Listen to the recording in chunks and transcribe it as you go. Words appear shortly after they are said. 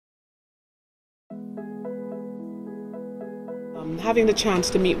Having the chance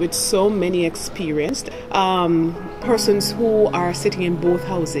to meet with so many experienced persons who are sitting in both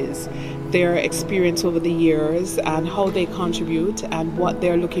houses, their experience over the years and how they contribute and what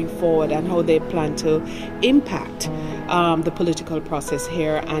they're looking forward and how they plan to impact the political process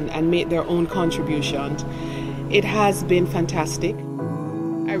here and make their own contributions. It has been fantastic.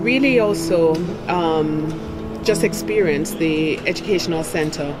 I really also just experienced the educational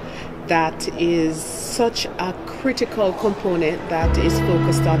center that is such a critical component that is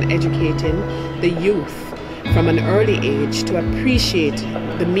focused on educating the youth from an early age to appreciate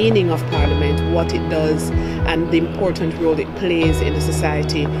the meaning of Parliament, what it does, and the important role it plays in the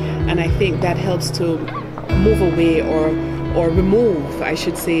society. And I think that helps to move away or remove, I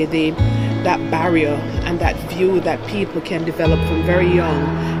should say, that barrier and that view that people can develop from very young,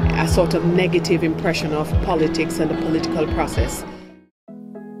 a sort of negative impression of politics and the political process.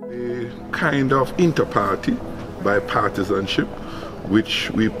 The kind of inter-party bipartisanship which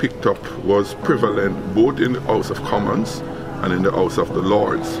we picked up was prevalent both in the House of Commons and in the House of the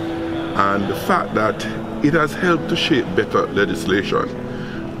Lords, and the fact that it has helped to shape better legislation.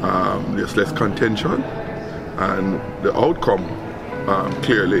 There's less contention, and the outcome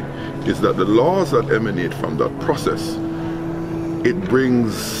clearly is that the laws that emanate from that process, it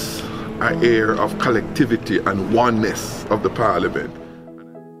brings an air of collectivity and oneness of the Parliament.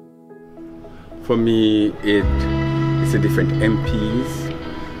 For me, it's the different MPs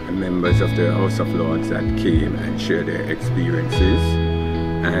and members of the House of Lords that came and shared their experiences,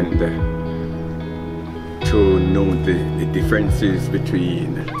 and to know the differences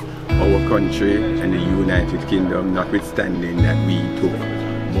between our country and the United Kingdom, notwithstanding that we took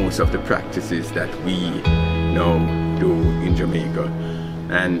most of the practices that we now do in Jamaica.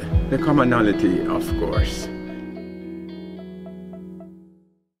 And the commonality, of course,